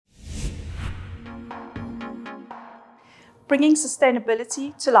Bringing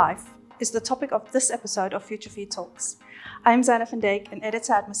sustainability to life is the topic of this episode of Future Feed Talks. I'm Zana van Dijk, an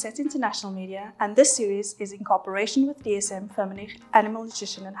editor at Mazet International Media, and this series is in cooperation with DSM Firmenich Animal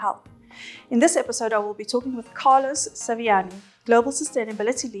Nutrition and Health. In this episode, I will be talking with Carlos Saviani, Global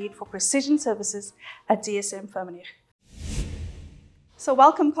Sustainability Lead for Precision Services at DSM Firmenich. So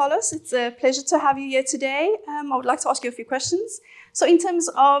welcome, Carlos. It's a pleasure to have you here today. I would like to ask you a few questions. So in terms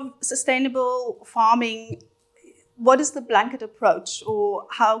of sustainable farming, what is the blanket approach, or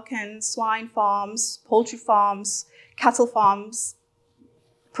how can swine farms, poultry farms, cattle farms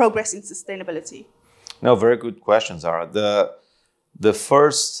progress in sustainability? No, very good questions, Zara. The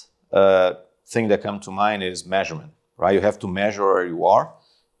first thing that comes to mind is measurement, right? You have to measure where you are.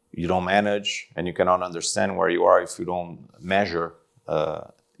 You don't manage, and you cannot understand where you are if you don't measure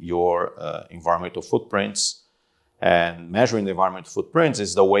your environmental footprints. And measuring the environmental footprints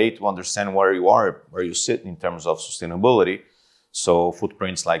is the way to understand where you are, where you sit in terms of sustainability. So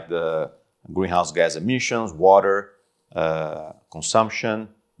footprints like the greenhouse gas emissions, water consumption,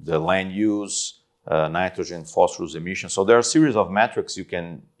 the land use, nitrogen, phosphorus emissions. So there are a series of metrics you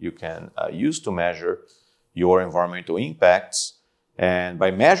can use to measure your environmental impacts. And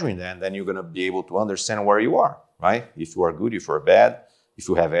by measuring them, then you're going to be able to understand where you are, right? If you are good, if you are bad, if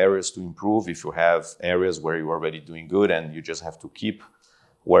you have areas to improve, if you have areas where you're already doing good and you just have to keep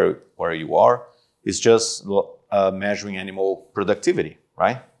where you are. It's just measuring animal productivity,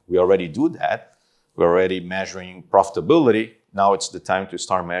 right? We already do that. We're already measuring profitability. Now it's the time to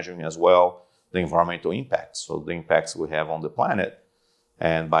start measuring as well the environmental impacts, so the impacts we have on the planet.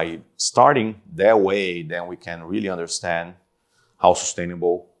 And by starting that way, then we can really understand how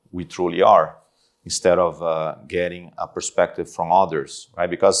sustainable we truly are, instead of getting a perspective from others, right?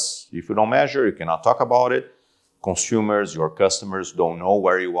 Because if you don't measure, you cannot talk about it. Consumers, your customers don't know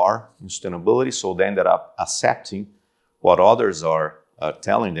where you are in sustainability, so they ended up accepting what others are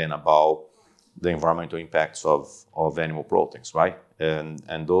telling them about the environmental impacts of animal proteins, right?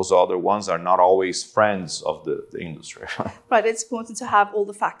 And those other ones are not always friends of the industry. Right, it's important to have all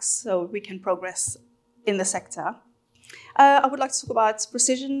the facts so we can progress in the sector. I would like to talk about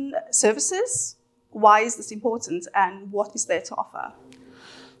precision services. Why is this important and what is there to offer?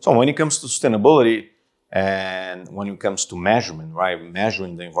 So when it comes to sustainability and when it comes to measurement, right,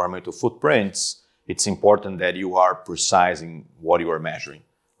 measuring the environmental footprints, it's important that you are precise in what you are measuring,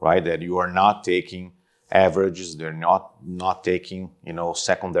 right? That you are not taking averages, they're not taking,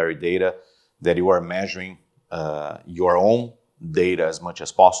 secondary data, that you are measuring your own data as much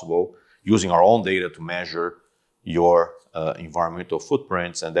as possible, using our own data to measure your environmental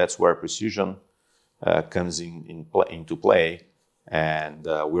footprints, and that's where precision comes into play. And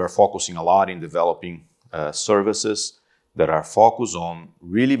we are focusing a lot in developing services that are focused on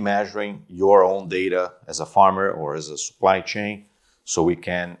really measuring your own data as a farmer or as a supply chain, so we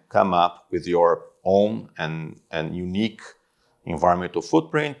can come up with your own and unique environmental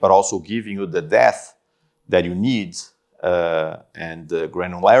footprint, but also giving you the depth that you need and the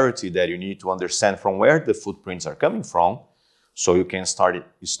granularity that you need to understand from where the footprints are coming from, so you can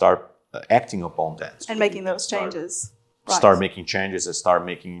start acting upon that. And making those changes. Start making changes and start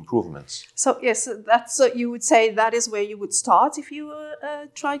making improvements. So yes, that's you would say that is where you would start if you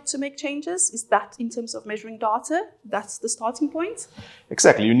tried to make changes. Is that in terms of measuring data? That's the starting point?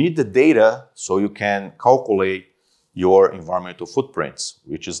 Exactly. You need the data so you can calculate your environmental footprints,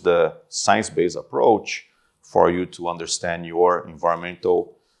 which is the science-based approach for you to understand your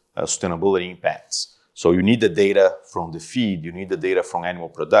environmental sustainability impacts. So you need the data from the feed, you need the data from animal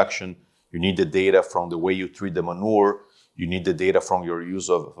production, you need the data from the way you treat the manure, you need the data from your use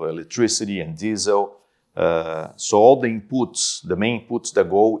of electricity and diesel. So all the inputs, the main inputs that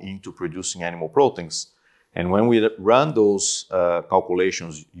go into producing animal proteins. And when we run those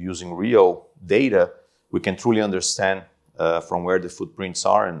calculations using real data, we can truly understand from where the footprints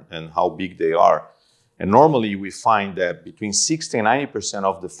are and how big they are. And normally we find that between 60 and 90%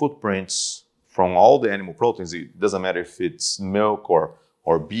 of the footprints from all the animal proteins, it doesn't matter if it's milk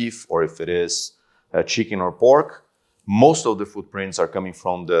or beef, or if it is chicken or pork, most of the footprints are coming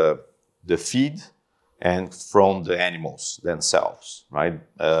from the feed and from the animals themselves, right?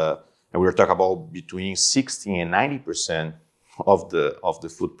 And we're talking about between 60 and 90% of the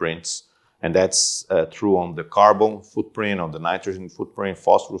footprints, and that's true on the carbon footprint, on the nitrogen footprint,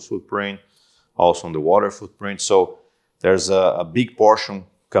 phosphorus footprint, also on the water footprint. So there's a big portion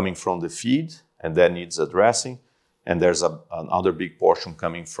coming from the feed, and that needs addressing. And there's another big portion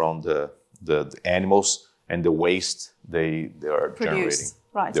coming from the animals and the waste they are generating.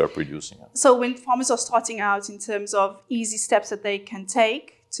 Right. They are producing. So when farmers are starting out in terms of easy steps that they can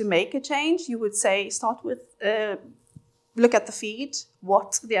take to make a change, you would say start with look at the feed,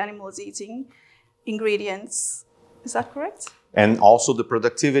 what the animal is eating, ingredients. Is that correct? And also the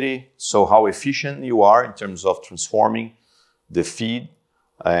productivity, so how efficient you are in terms of transforming the feed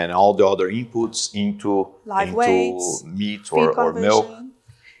and all the other inputs into weights, meat or milk.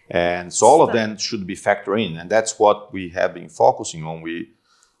 And so all of them should be factored in. And that's what we have been focusing on.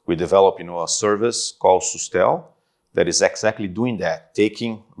 We developed a service called Sustel that is exactly doing that,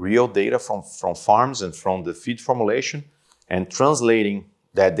 taking real data from farms and from the feed formulation and translating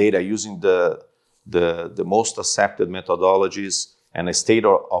that data using the most accepted methodologies and a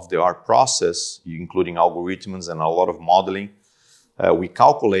state-of-the-art process, including algorithms and a lot of modeling. We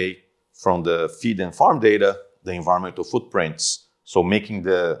calculate from the feed and farm data the environmental footprints. So making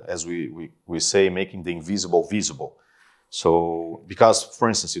as we say, making the invisible visible. So because, for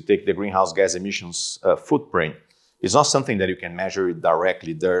instance, you take the greenhouse gas emissions footprint, it's not something that you can measure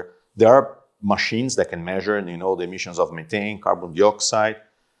directly. There are machines that can measure, the emissions of methane, carbon dioxide,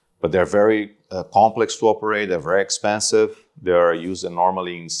 but they're very complex to operate. They're very expensive. They are used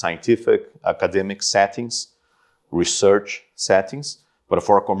normally in scientific, academic settings, research settings. But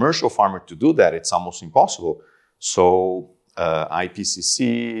for a commercial farmer to do that, it's almost impossible. So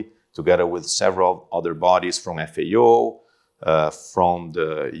IPCC, together with several other bodies from FAO, from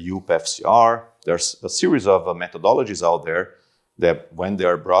the UPFCR, there's a series of methodologies out there that, when they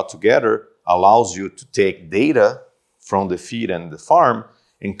are brought together, allows you to take data from the feed and the farm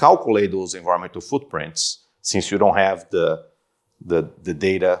and calculate those environmental footprints, since you don't have the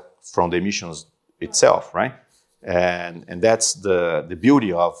data from the emissions itself, right? And that's the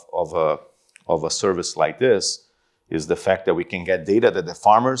beauty of a service like this, is the fact that we can get data that the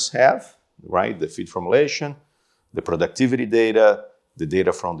farmers have, right? The feed formulation, the productivity data, the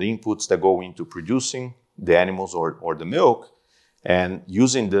data from the inputs that go into producing the animals or the milk. And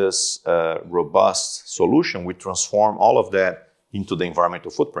using this robust solution, we transform all of that into the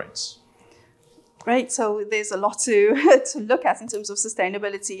environmental footprints. Great. So there's a lot to look at in terms of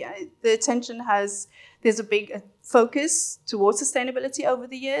sustainability. There's a big focus towards sustainability over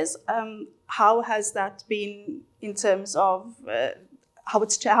the years. How has that been in terms of how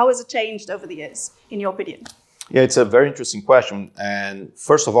has it changed over the years, in your opinion? Yeah, it's a very interesting question. And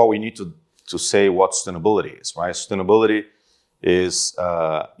first of all, we need to say what sustainability is, right? Sustainability is,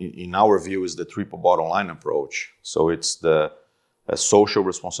 in our view, is the triple bottom line approach. So it's the social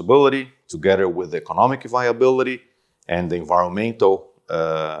responsibility together with the economic viability and the environmental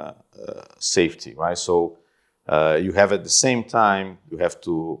safety, right? So you have, at the same time, you have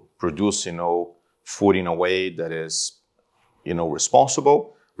to produce, food in a way that is,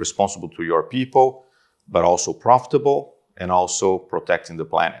 responsible to your people, but also profitable and also protecting the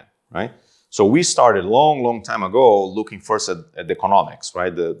planet, right? So we started long time ago looking first at the economics,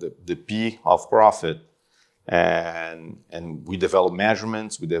 right? The P of profit. And we develop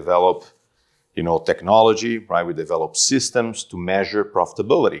measurements, we develop, technology, right? We develop systems to measure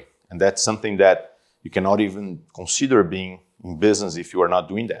profitability. And that's something that you cannot even consider being in business if you are not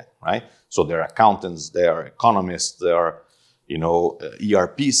doing that, right? So there are accountants, there are economists, there are,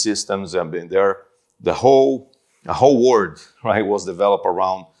 ERP systems. I mean, the whole world, right, was developed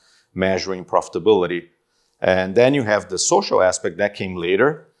around measuring profitability. And then you have the social aspect that came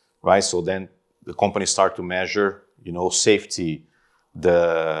later, right? So then the companies start to measure, safety,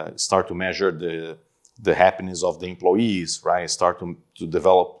 start to measure the happiness of the employees, right? Start to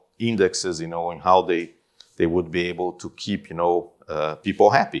develop indexes, in how they would be able to keep, people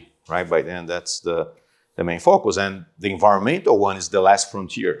happy, right? By then, that's the main focus. And the environmental one is the last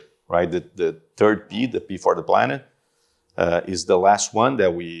frontier, right? The third P, the P for the planet, is the last one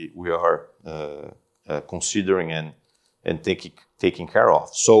that we are considering and taking care of.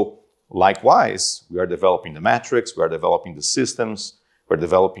 So likewise, we are developing the metrics, we are developing the systems, we're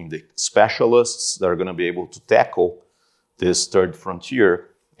developing the specialists that are going to be able to tackle this third frontier.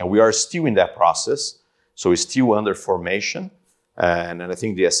 And we are still in that process. So it's still under formation. And I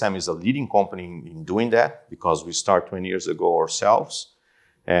think DSM is a leading company in doing that, because we started 20 years ago ourselves.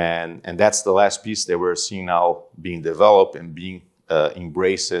 And that's the last piece that we're seeing now being developed and being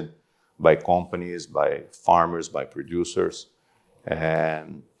embraced by companies, by farmers, by producers.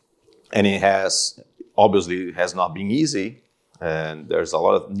 And it has not been easy. And there's a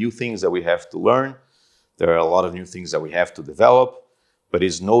lot of new things that we have to learn. There are a lot of new things that we have to develop, but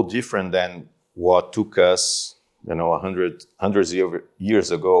it's no different than what took us, hundreds of years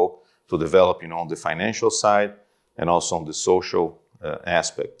ago to develop, on the financial side and also on the social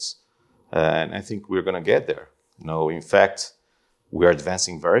aspects. And I think we're going to get there. In fact, we are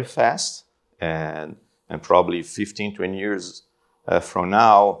advancing very fast, and probably 15, 20 years from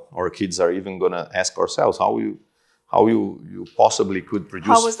now, our kids are even going to ask ourselves, how how you possibly could How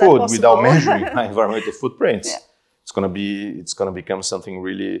produce was that food possible? without measuring environmental footprints. Yeah. It's gonna become something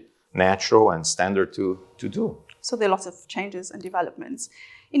really natural and standard to do. So there are lots of changes and developments.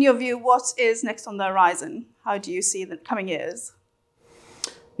 In your view, what is next on the horizon? How do you see the coming years?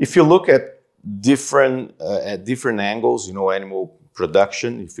 If you look at different angles, animal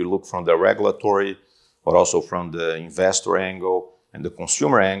production, if you look from the regulatory, but also from the investor angle and the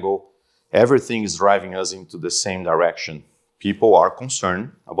consumer angle, everything is driving us into the same direction. People are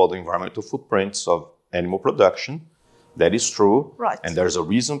concerned about the environmental footprints of animal production. That is true. Right. And there's a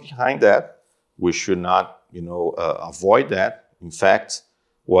reason behind that. We should not, avoid that. In fact,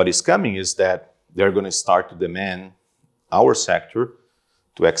 what is coming is that they're going to start to demand our sector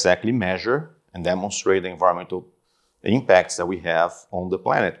to exactly measure and demonstrate the environmental impacts that we have on the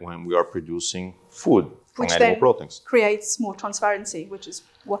planet when we are producing food from animal proteins. Creates more transparency, which is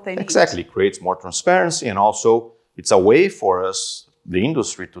what they need. Exactly, creates more transparency, and also it's a way for us, the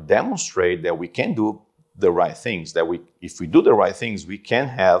industry, to demonstrate that we can do the right things, that if we do the right things, we can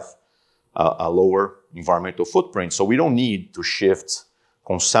have a lower environmental footprint. So we don't need to shift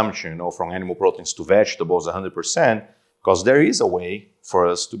consumption, from animal proteins to vegetables 100%, because there is a way for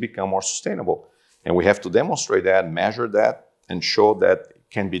us to become more sustainable. And we have to demonstrate that, measure that, and show that it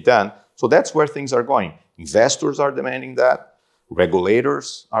can be done. So that's where things are going. Investors are demanding that.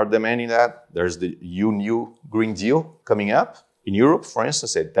 Regulators are demanding that. There's the new Green Deal coming up in Europe, for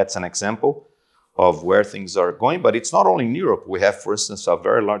instance. That's an example of where things are going. But it's not only in Europe. We have, for instance, a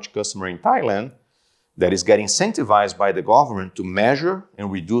very large customer in Thailand that is getting incentivized by the government to measure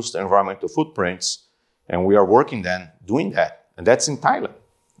and reduce the environmental footprints. And we are working then doing that. And that's in Thailand.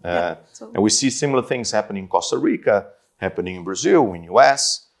 And we see similar things happening in Costa Rica, happening in Brazil, in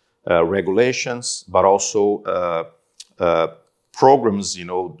US, regulations, but also programs,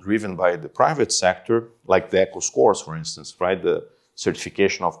 driven by the private sector, like the Eco Scores, for instance, right? The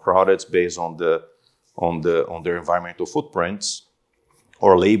certification of products based on their environmental footprints,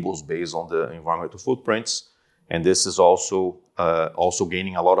 or labels based on the environmental footprints. And this is also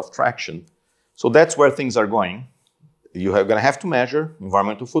gaining a lot of traction. So that's where things are going. You're going to have to measure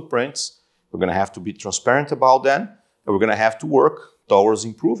environmental footprints. We're going to have to be transparent about them. And we're going to have to work towards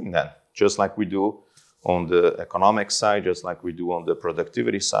improving them, just like we do on the economic side, just like we do on the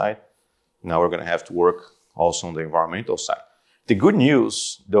productivity side. Now we're going to have to work also on the environmental side. The good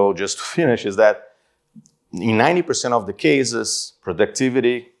news, though, just to finish, is that in 90% of the cases,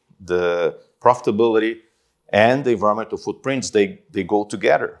 productivity, the profitability, and the environmental footprints, they go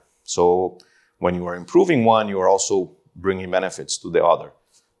together. So when you are improving one, you are also bringing benefits to the other.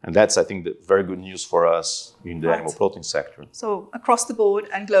 And that's, I think, the very good news for us in the animal protein sector. So across the board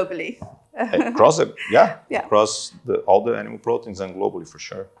and globally. Across all the animal proteins and globally, for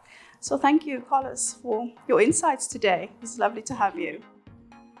sure. So thank you, Carlos, for your insights today. It was lovely to have you.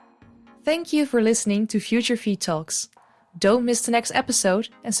 Thank you for listening to Future Feed Talks. Don't miss the next episode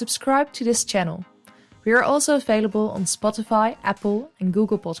and subscribe to this channel. We are also available on Spotify, Apple, and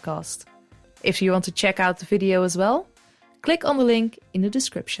Google Podcast. If you want to check out the video as well, click on the link in the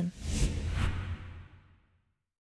description.